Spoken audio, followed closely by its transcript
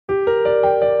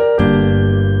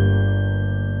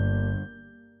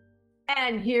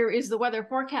And here is the weather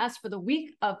forecast for the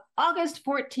week of August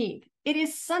 14th. It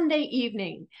is Sunday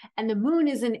evening, and the moon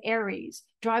is in Aries,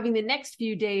 driving the next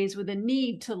few days with a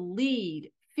need to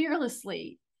lead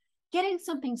fearlessly. Getting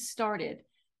something started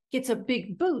gets a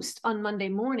big boost on Monday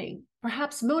morning,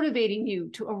 perhaps motivating you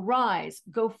to arise,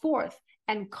 go forth,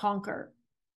 and conquer.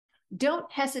 Don't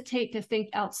hesitate to think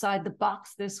outside the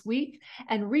box this week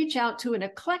and reach out to an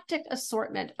eclectic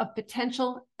assortment of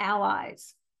potential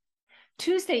allies.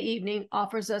 Tuesday evening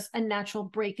offers us a natural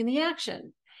break in the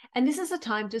action, and this is a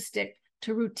time to stick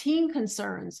to routine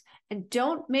concerns and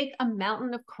don't make a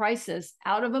mountain of crisis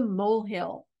out of a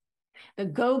molehill. The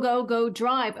go, go, go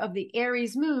drive of the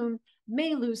Aries moon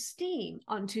may lose steam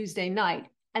on Tuesday night,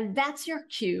 and that's your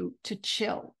cue to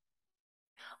chill.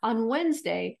 On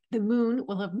Wednesday, the moon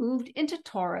will have moved into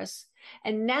Taurus,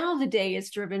 and now the day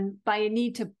is driven by a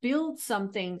need to build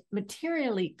something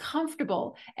materially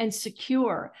comfortable and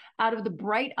secure out of the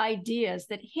bright ideas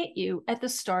that hit you at the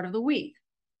start of the week.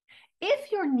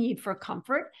 If your need for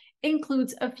comfort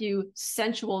includes a few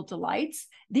sensual delights,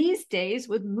 these days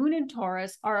with moon in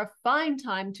Taurus are a fine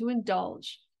time to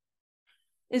indulge,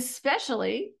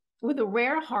 especially with a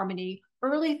rare harmony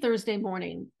early Thursday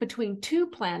morning between two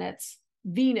planets,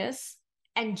 Venus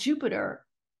and Jupiter,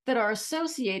 that are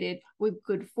associated with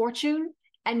good fortune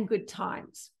and good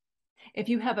times. If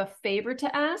you have a favor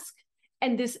to ask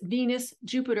and this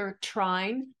Venus-Jupiter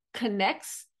trine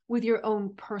connects with your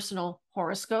own personal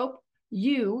horoscope,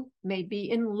 you may be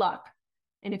in luck.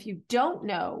 And if you don't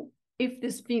know if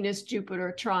this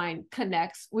Venus-Jupiter trine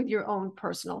connects with your own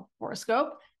personal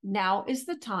horoscope, now is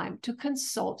the time to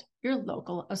consult your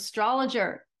local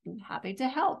astrologer. I'm happy to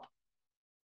help.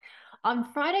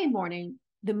 On Friday morning,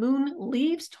 the moon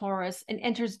leaves Taurus and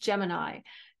enters Gemini,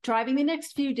 driving the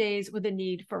next few days with a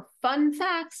need for fun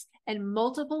facts and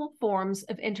multiple forms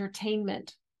of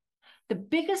entertainment. The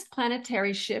biggest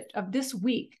planetary shift of this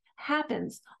week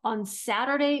happens on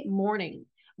Saturday morning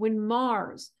when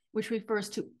Mars, which refers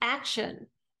to action,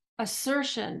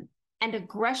 assertion, and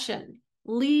aggression,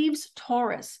 leaves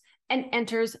Taurus and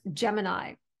enters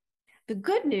Gemini. The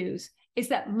good news is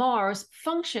that Mars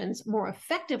functions more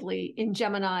effectively in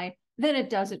Gemini than it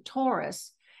does at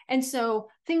Taurus. And so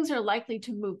things are likely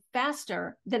to move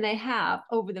faster than they have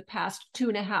over the past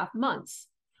 2.5 months.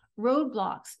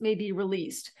 Roadblocks may be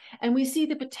released, and we see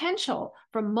the potential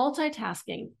for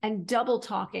multitasking and double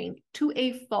talking to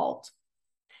a fault.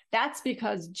 That's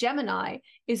because Gemini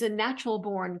is a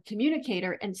natural-born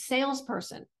communicator and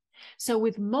salesperson. So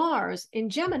with Mars in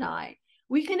Gemini,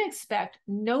 we can expect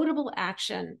notable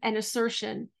action and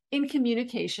assertion in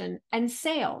communication and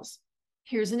sales.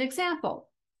 Here's an example.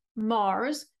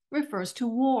 Mars refers to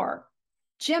war.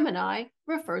 Gemini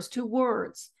refers to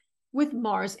words. With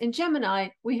Mars in Gemini,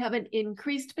 we have an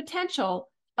increased potential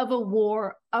of a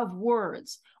war of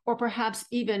words, or perhaps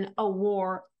even a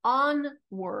war on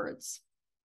words.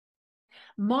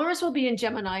 Mars will be in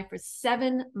Gemini for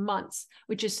 7 months,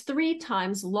 which is 3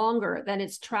 times longer than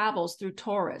its travels through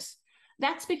Taurus.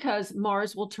 That's because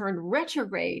Mars will turn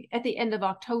retrograde at the end of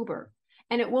October,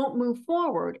 and it won't move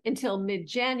forward until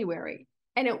mid-January,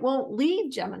 and it won't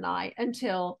leave Gemini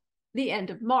until the end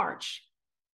of March.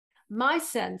 My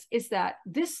sense is that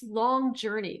this long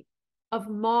journey of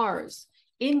Mars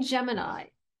in Gemini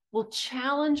will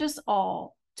challenge us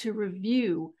all to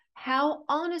review how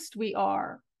honest we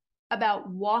are about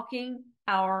walking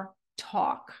our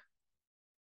talk.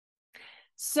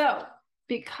 So,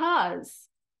 because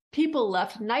people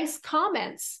left nice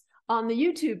comments on the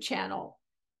YouTube channel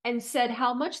and said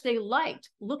how much they liked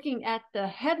looking at the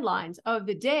headlines of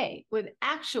the day with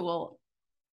actual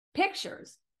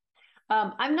pictures.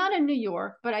 I'm not in New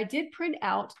York, but I did print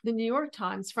out the New York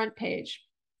Times front page.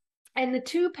 And the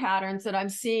 2 patterns that I'm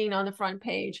seeing on the front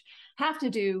page have to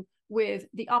do with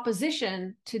the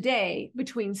opposition today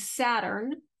between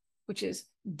Saturn, which is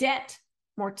debt,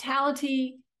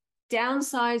 mortality,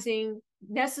 downsizing,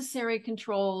 necessary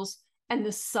controls, and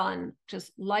the sun,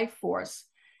 just life force.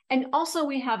 And also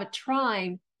we have a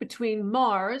trine between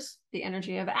Mars, the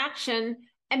energy of action,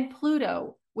 and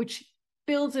Pluto, which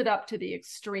builds it up to the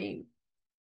extreme.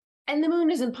 And the moon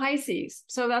is in Pisces,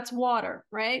 so that's water,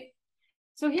 right?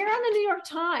 So here on the New York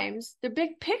Times, the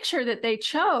big picture that they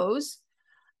chose,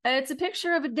 it's a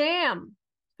picture of a dam.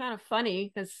 Kind of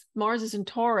funny because Mars is in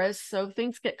Taurus, so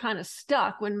things get kind of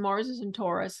stuck when Mars is in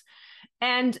Taurus.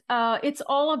 And it's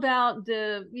all about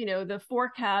the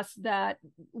forecast that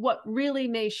what really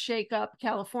may shake up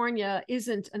California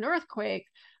isn't an earthquake,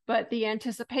 but the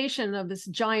anticipation of this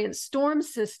giant storm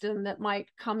system that might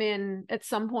come in at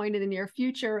some point in the near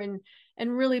future and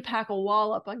and really pack a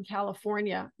wall up on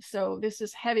California. So this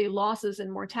is heavy losses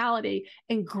and mortality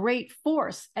and great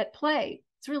force at play.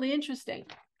 It's really interesting.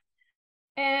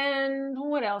 And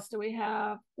what else do we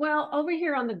have? Well, over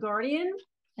here on The Guardian,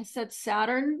 I said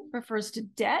Saturn refers to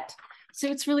debt. So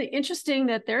it's really interesting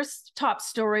that their top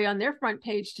story on their front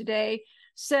page today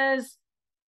says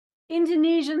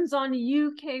Indonesians on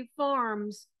UK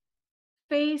farms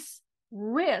face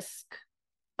risk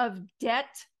of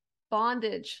debt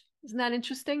bondage. Isn't that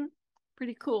interesting?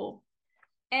 Pretty cool.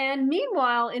 And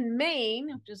meanwhile, in Maine,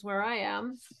 which is where I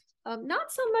am,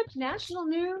 not so much national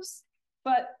news,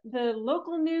 but the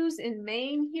local news in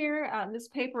Maine here, this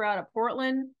paper out of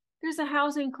Portland, there's a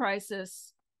housing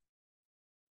crisis.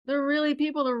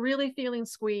 People are really feeling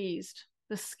squeezed.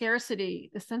 The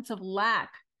scarcity, the sense of lack.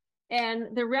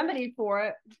 And the remedy for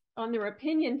it on their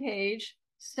opinion page,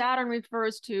 Saturn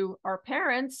refers to our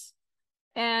parents,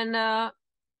 and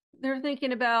they're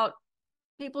thinking about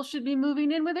people should be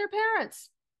moving in with their parents.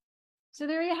 So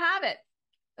there you have it.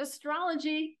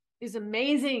 Astrology is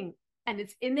amazing, and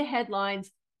it's in the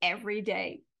headlines every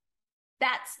day.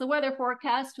 That's the weather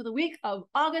forecast for the week of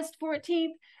August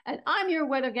 14th, and I'm your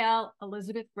weather gal,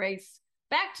 Elizabeth Grace.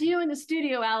 Back to you in the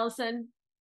studio, Allison.